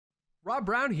Rob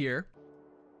Brown here.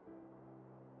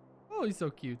 Oh, he's so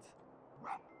cute.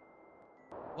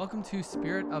 Welcome to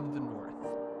Spirit of the North.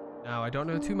 Now, I don't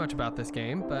know too much about this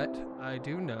game, but I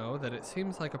do know that it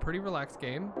seems like a pretty relaxed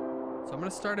game. So I'm going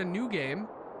to start a new game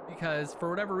because for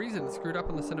whatever reason it screwed up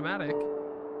on the cinematic.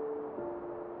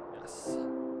 Yes.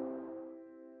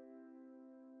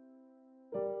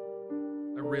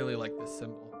 I really like this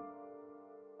symbol.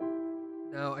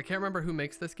 Now, I can't remember who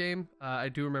makes this game. I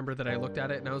do remember that I looked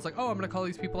at it and I was like, oh, I'm going to call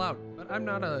these people out. But I'm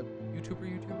not a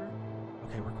YouTuber.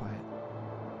 Okay, we're quiet.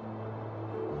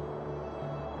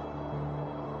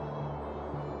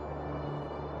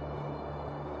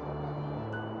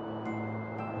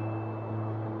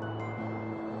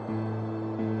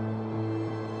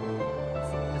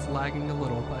 It's lagging a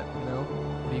little, but you know,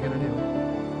 what are you gonna do?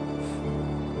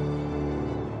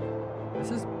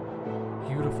 This is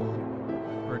beautiful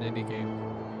for an indie game.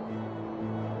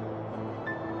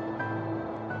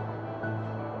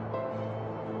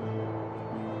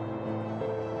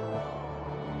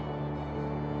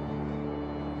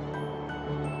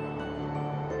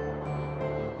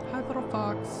 Hi, little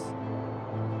fox.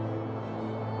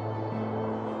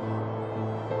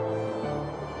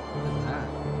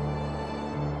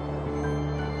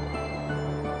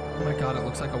 Oh my god, it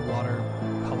looks like a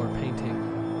watercolor painting,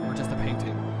 or just a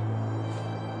painting.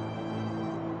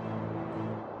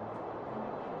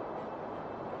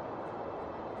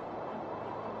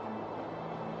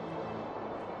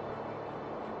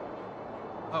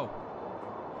 Oh.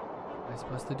 Am I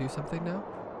supposed to do something now?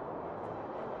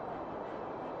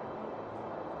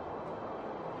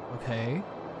 Okay.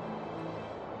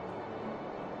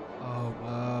 Oh,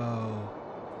 whoa.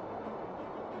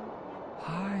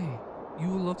 Hi. You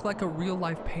look like a real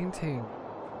life painting.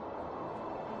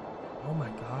 Oh my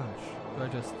gosh. Do I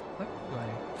just click? Do I?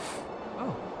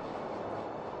 Oh.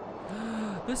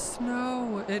 The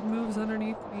snow, it moves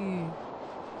underneath me.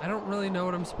 I don't really know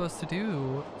what I'm supposed to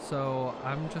do, so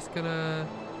I'm just gonna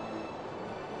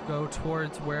go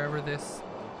towards wherever this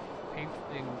paint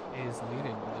thing is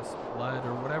leading, or this blood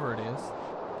or whatever it is.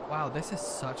 Wow, this is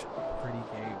such a pretty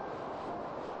game.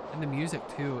 And the music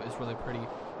too is really pretty.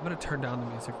 I'm gonna turn down the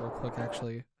music real quick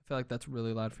actually. I feel like that's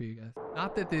really loud for you guys.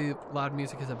 Not that the loud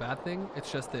music is a bad thing,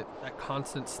 it's just that that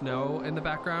constant snow in the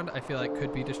background I feel like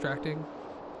could be distracting.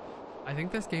 I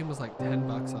think this game was like 10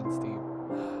 bucks on Steam.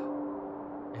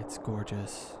 It's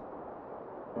gorgeous.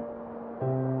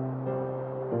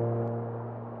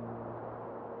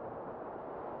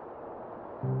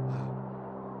 Wow.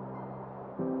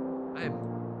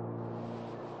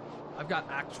 I've got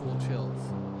actual chills.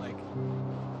 Like,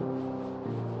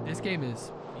 this game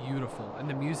is beautiful and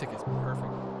the music is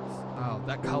perfect. Wow,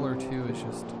 that color too is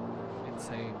just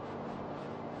insane.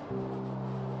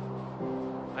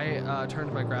 I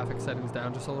turned my graphics settings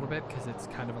down just a little bit because it's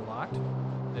kind of a lot.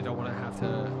 I don't want to have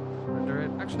to render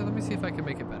it. Actually, let me see if I can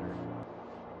make it better.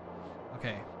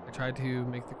 Okay, I tried to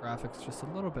make the graphics just a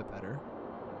little bit better.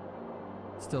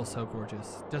 Still so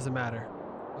gorgeous. Doesn't matter.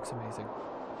 Looks amazing.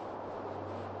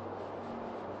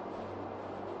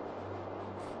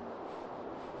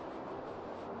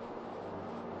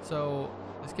 So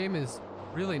this game is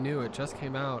really new. It just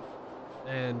came out,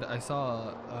 and I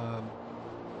saw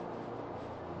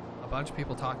a bunch of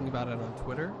people talking about it on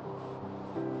Twitter.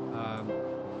 I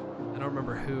don't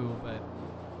remember who, but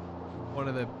one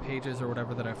of the pages or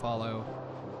whatever that I follow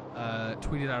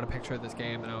tweeted out a picture of this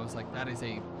game, and I was like, that is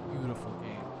a beautiful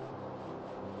game.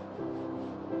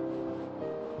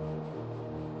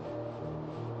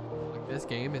 Like, this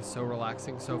game is so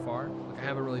relaxing so far. Like, I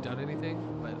haven't really done anything,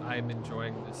 but I'm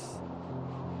enjoying this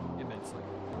immensely.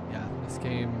 Yeah, this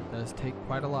game does take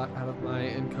quite a lot out of my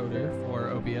encoder for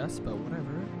OBS, but whatever.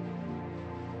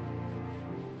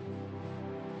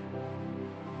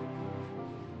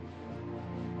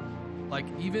 Like,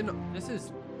 even, this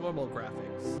is normal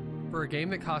graphics. For a game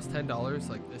that costs $10,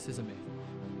 like, this is amazing.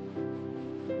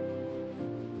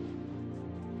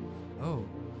 Oh,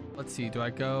 let's see, do I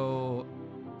go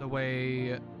the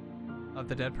way of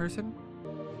the dead person?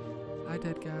 Hi,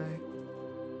 dead guy.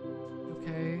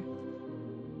 Okay.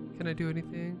 Can I do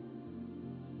anything?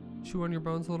 Chew on your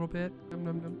bones a little bit? Num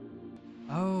num num.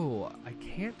 Oh, I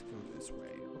can't go this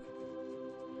way. Okay.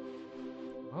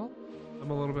 Well, I'm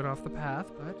a little bit off the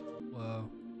path, but... Whoa.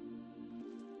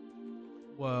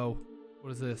 Whoa.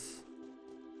 What is this?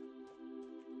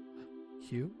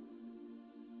 Q?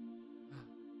 Oh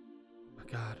my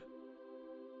god.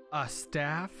 A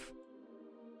staff?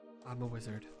 I'm a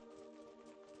wizard.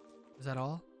 Is that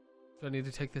all? Do I need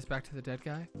to take this back to the dead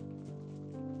guy?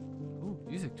 Ooh,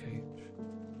 music change.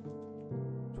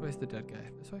 Which way's the dead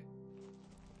guy? This way?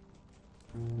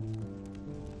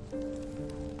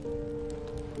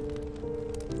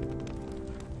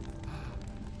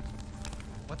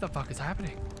 the fuck is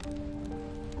happening?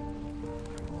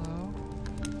 Hello?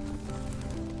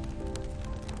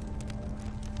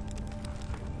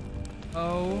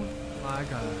 Oh my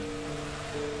god.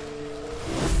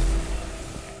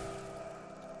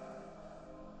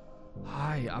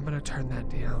 Hi, I'm gonna turn that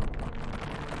down.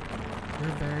 You're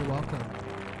very welcome.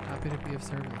 Happy to be of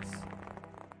service.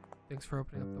 Thanks for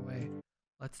opening up the way.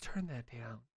 Let's turn that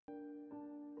down.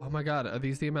 Oh my god, are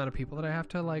these the amount of people that I have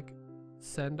to like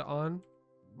send on?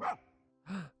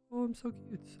 Oh, I'm so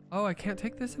cute. Oh, I can't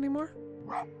take this anymore?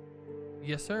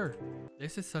 Yes, sir.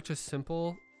 This is such a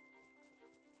simple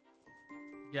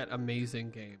yet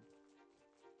amazing game.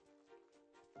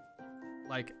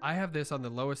 Like, I have this on the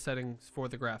lowest settings for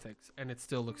the graphics, and it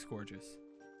still looks gorgeous.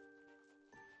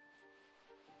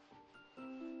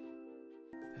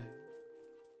 Okay.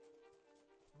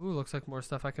 Ooh, looks like more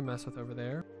stuff I can mess with over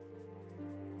there.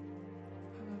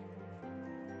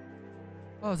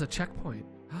 Oh, it's a checkpoint.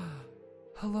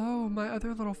 Hello, my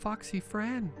other little foxy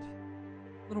friend.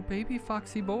 Little baby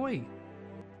foxy boy.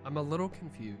 I'm a little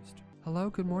confused. Hello,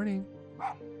 good morning.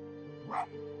 Hey,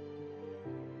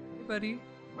 buddy.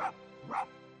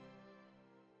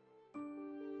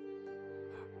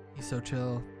 He's so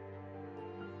chill.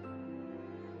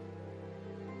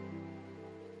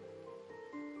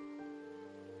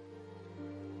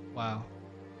 Wow.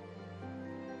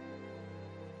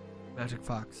 Magic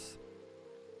fox.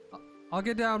 I'll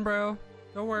get down, bro.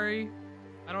 Don't worry.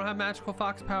 I don't have magical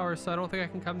fox powers, so I don't think I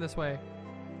can come this way.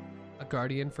 A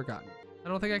guardian forgotten. I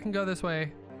don't think I can go this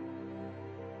way.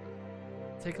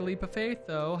 Take a leap of faith,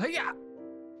 though. Hey-ya!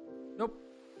 Nope.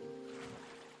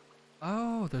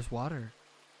 Oh, there's water.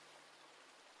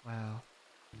 Wow.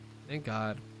 Thank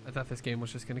God. I thought this game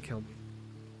was just gonna kill me.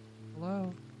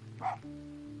 Hello?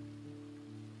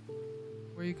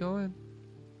 Where you going?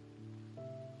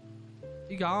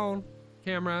 He gone.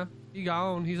 Camera. He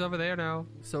gone. He's over there now.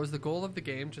 So is the goal of the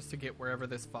game just to get wherever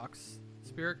this fox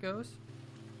spirit goes?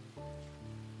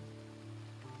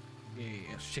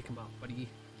 Yeah, shake him up, buddy.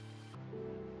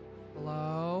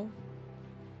 Hello?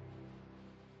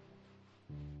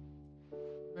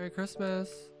 Merry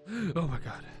Christmas. Oh my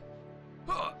god.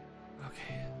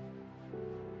 Okay.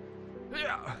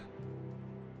 Yeah.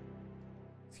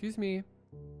 Excuse me.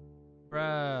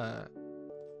 Bruh.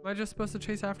 Am I just supposed to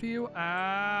chase after you?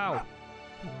 Ow!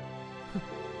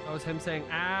 That was him saying,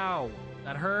 ow!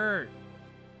 That hurt!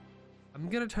 I'm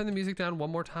gonna turn the music down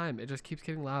one more time. It just keeps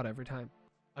getting loud every time.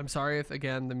 I'm sorry if,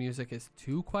 again, the music is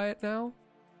too quiet now,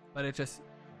 but it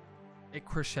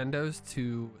crescendos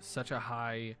to such a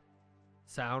high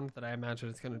sound that I imagine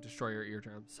it's gonna destroy your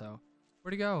eardrums, so.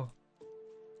 Where'd he go?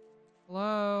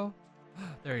 Hello?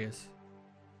 There he is.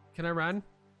 Can I run?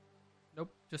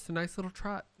 Nope, just a nice little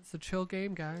trot. It's a chill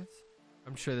game, guys.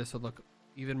 I'm sure this would look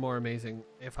even more amazing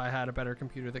if I had a better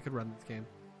computer that could run this game.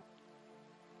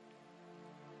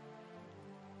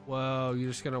 Whoa, you're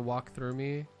just gonna walk through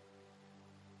me?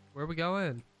 Where are we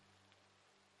going?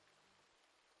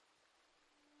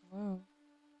 Hello?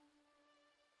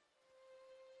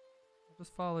 I'll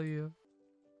just follow you.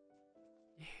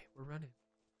 Yeah, we're running.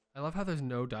 I love how there's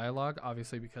no dialogue,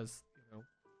 obviously because, you know,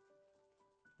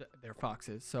 they're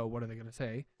foxes, so what are they gonna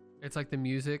say? It's like the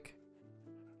music.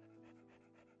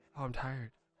 Oh, I'm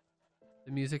tired.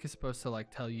 The music is supposed to like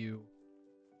tell you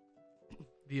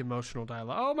the emotional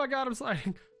dialogue. Oh my god, I'm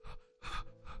sliding.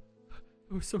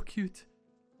 It was so cute.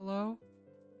 Hello?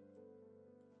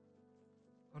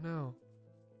 Oh no.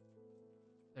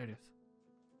 There it is.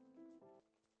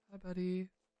 Hi, buddy.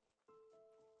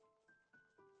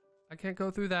 I can't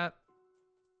go through that.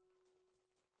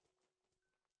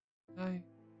 Hi.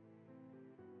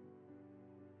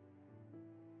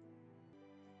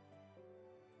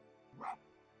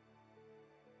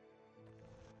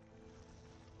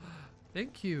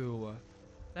 Thank you.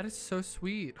 That is so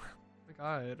sweet. Oh my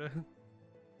god.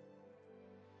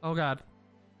 Oh god.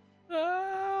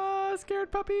 Ah, scared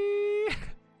puppy.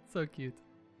 So cute.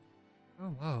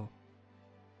 Oh wow.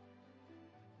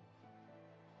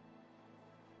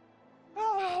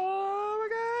 Oh my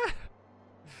god.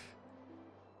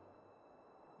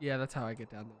 Yeah, that's how I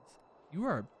get down those. You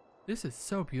are. This is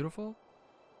so beautiful.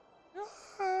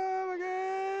 Oh my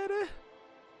god.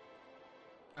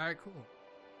 All right, cool.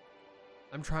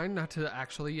 I'm trying not to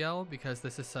actually yell because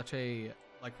this is such a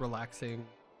like relaxing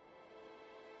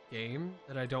game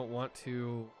that I don't want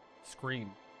to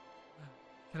scream.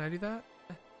 Can I do that?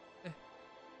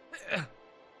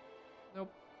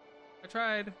 Nope. I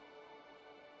tried.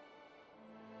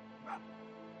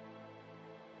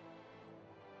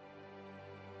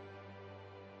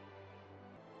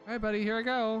 Alright, buddy, here I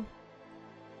go.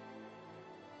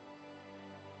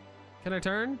 Can I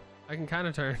turn? I can kind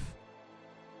of turn.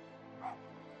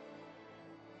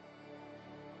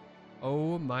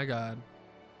 Oh my god.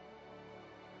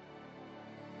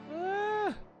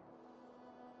 Ah!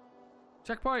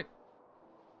 Checkpoint.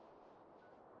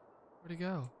 Where'd he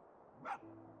go?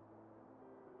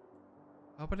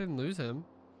 I hope I didn't lose him.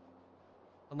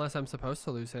 Unless I'm supposed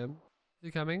to lose him. Is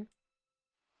he coming?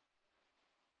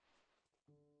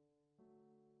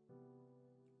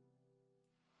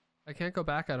 I can't go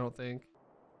back, I don't think.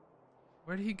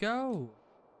 Where'd he go?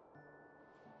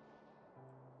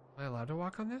 Am I allowed to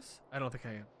walk on this? I don't think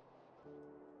I am.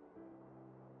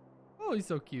 Oh, he's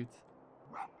so cute.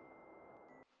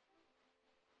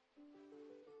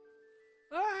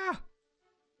 Ah!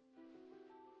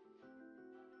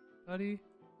 Buddy.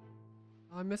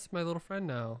 Oh, I miss my little friend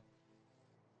now.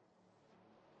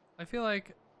 I feel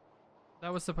like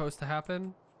that was supposed to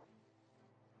happen.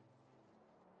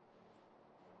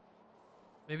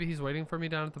 Maybe he's waiting for me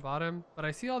down at the bottom, but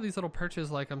I see all these little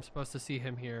perches like I'm supposed to see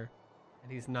him here,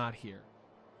 and he's not here.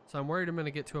 So I'm worried I'm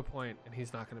gonna get to a point and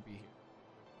he's not gonna be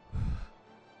here.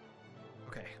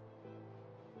 Okay.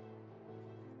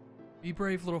 Be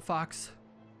brave, little fox.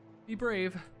 Be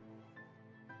brave.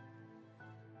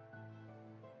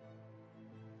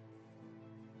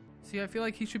 See, I feel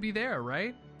like he should be there,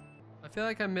 right? I feel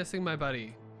like I'm missing my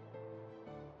buddy.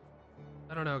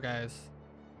 I don't know, guys.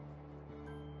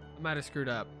 I might have screwed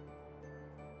up.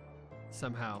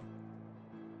 Somehow.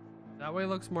 That way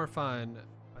looks more fun,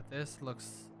 but this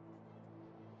looks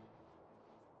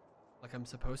like I'm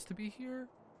supposed to be here?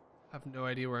 I have no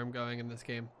idea where I'm going in this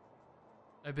game.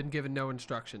 I've been given no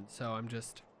instructions, so I'm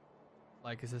just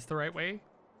like, is this the right way?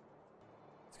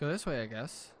 Let's go this way, I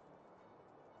guess.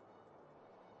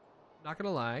 Not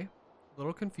gonna lie, a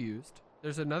little confused.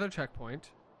 There's another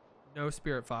checkpoint. No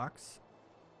spirit fox.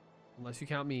 Unless you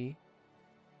count me.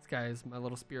 This guy is my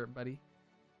little spirit buddy.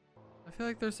 I feel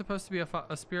like there's supposed to be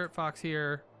a spirit fox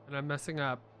here, and I'm messing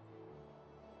up.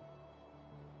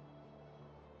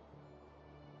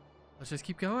 Let's just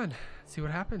keep going. See what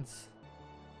happens.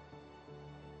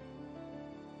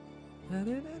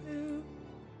 Whee!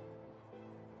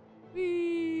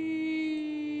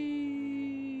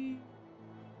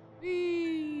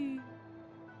 Whee!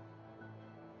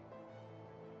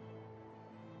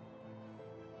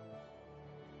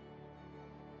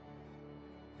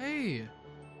 Hey!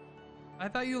 I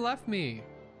thought you left me.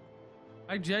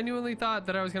 I genuinely thought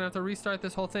that I was gonna have to restart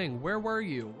this whole thing. Where were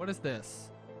you? What is this?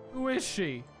 Who is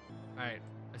she? Alright,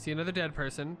 I see another dead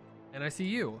person, and I see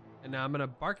you, and now I'm gonna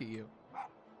bark at you.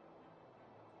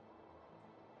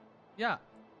 Yeah,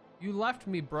 you left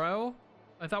me, bro.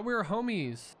 I thought we were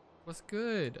homies. What's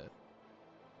good?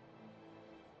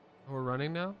 Oh, we're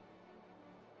running now?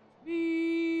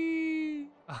 Whee!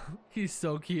 Oh, he's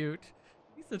so cute.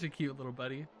 He's such a cute little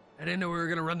buddy. I didn't know we were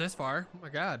gonna run this far. Oh my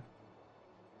god.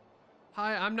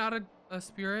 Hi, I'm not a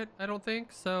spirit, I don't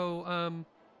think, so, can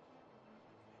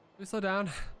we slow down?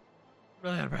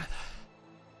 Really out of breath.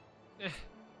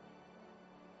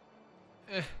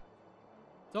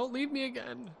 Don't leave me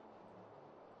again.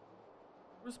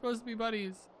 We're supposed to be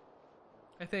buddies.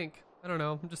 I think. I don't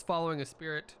know. I'm just following a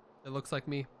spirit that looks like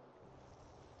me.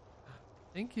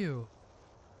 Thank you.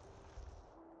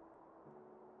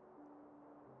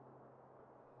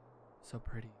 So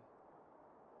pretty.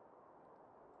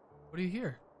 What do you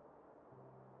hear?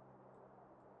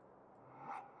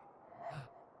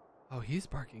 Oh, he's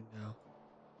barking now.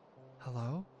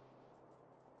 Hello?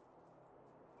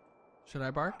 Should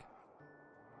I bark?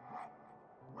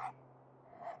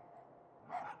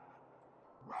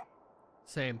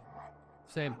 Same.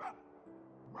 Same.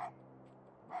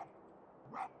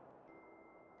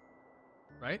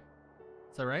 Right?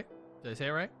 Is that right? Did I say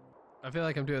it right? I feel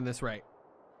like I'm doing this right.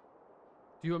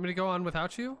 Do you want me to go on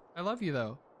without you? I love you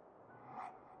though.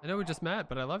 I know we just met,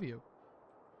 but I love you.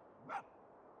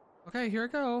 Okay, here I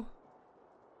go.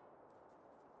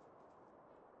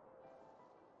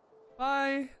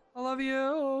 Bye. I love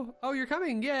you. Oh, you're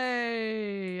coming.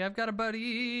 Yay. I've got a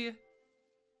buddy.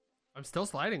 I'm still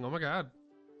sliding. Oh my god.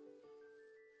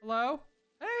 Hello?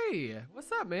 Hey,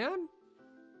 what's up, man?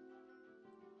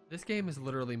 This game is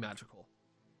literally magical.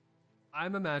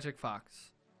 I'm a magic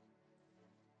fox.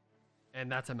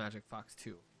 And that's a magic fox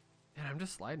too. And I'm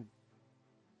just sliding.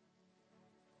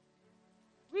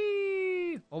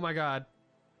 Whee! Oh my god.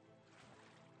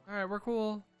 Alright, we're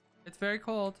cool. It's very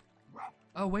cold.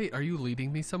 Oh wait, are you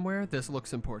leading me somewhere? This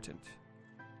looks important.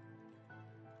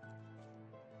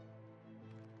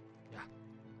 Yeah.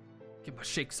 Get my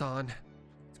shakes on.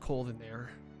 It's cold in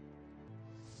there.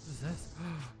 What is this?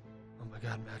 Oh my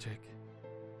god, magic.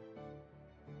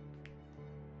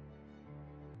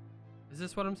 Is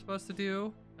this what I'm supposed to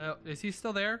do? Oh, is he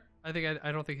still there? I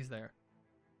don't think he's there.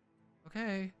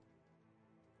 Okay.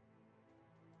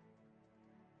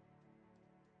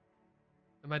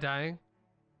 Am I dying?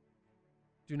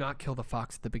 Do not kill the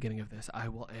fox at the beginning of this. I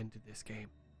will end this game.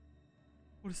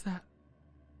 What is that?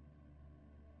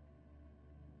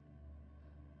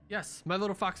 Yes, my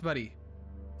little fox buddy.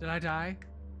 Did I die?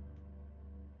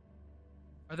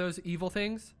 Are those evil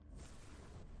things?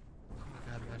 Oh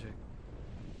my god, magic.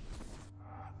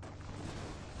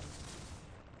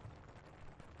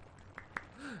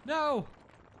 No!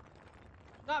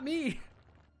 Not me!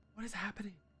 What is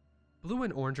happening? Blue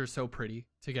and orange are so pretty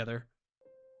together.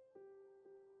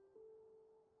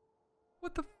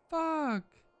 What the fuck?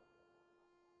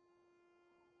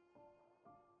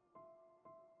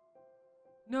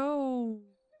 No.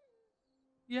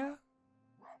 Yeah.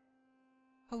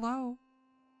 Hello.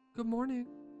 Good morning.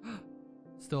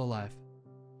 Still alive.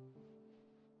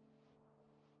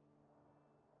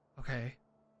 Okay.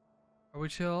 Are we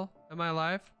chill? Am I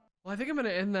alive? Well, I think I'm going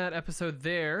to end that episode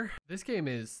there. This game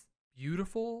is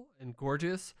beautiful and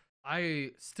gorgeous.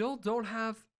 I still don't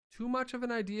have too much of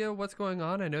an idea what's going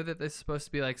on. I know that this is supposed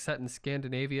to be like set in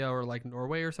Scandinavia or like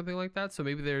Norway or something like that. So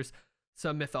maybe there's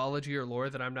some mythology or lore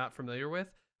that I'm not familiar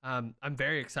with. I'm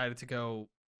very excited to go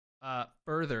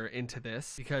further into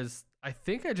this because I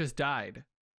think I just died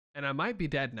and I might be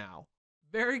dead now.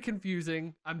 Very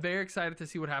confusing. I'm very excited to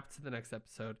see what happens in the next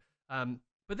episode.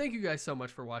 But thank you guys so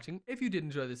much for watching. If you did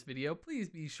enjoy this video, please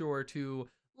be sure to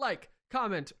like,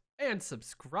 comment, and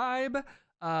subscribe.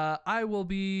 I will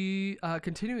be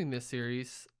continuing this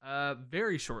series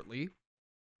very shortly.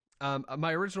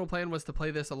 My original plan was to play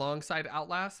this alongside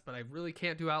Outlast, but I really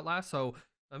can't do Outlast, so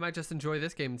I might just enjoy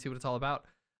this game and see what it's all about.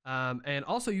 And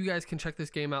also, you guys can check this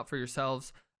game out for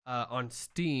yourselves on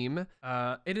Steam.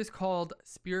 It is called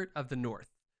Spirit of the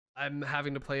North. I'm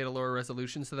having to play at a lower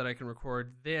resolution so that I can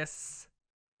record this.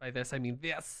 By this, I mean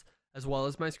this, as well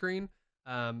as my screen.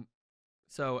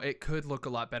 So it could look a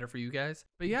lot better for you guys.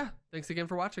 But yeah, thanks again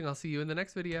for watching. I'll see you in the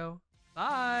next video.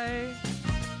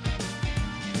 Bye!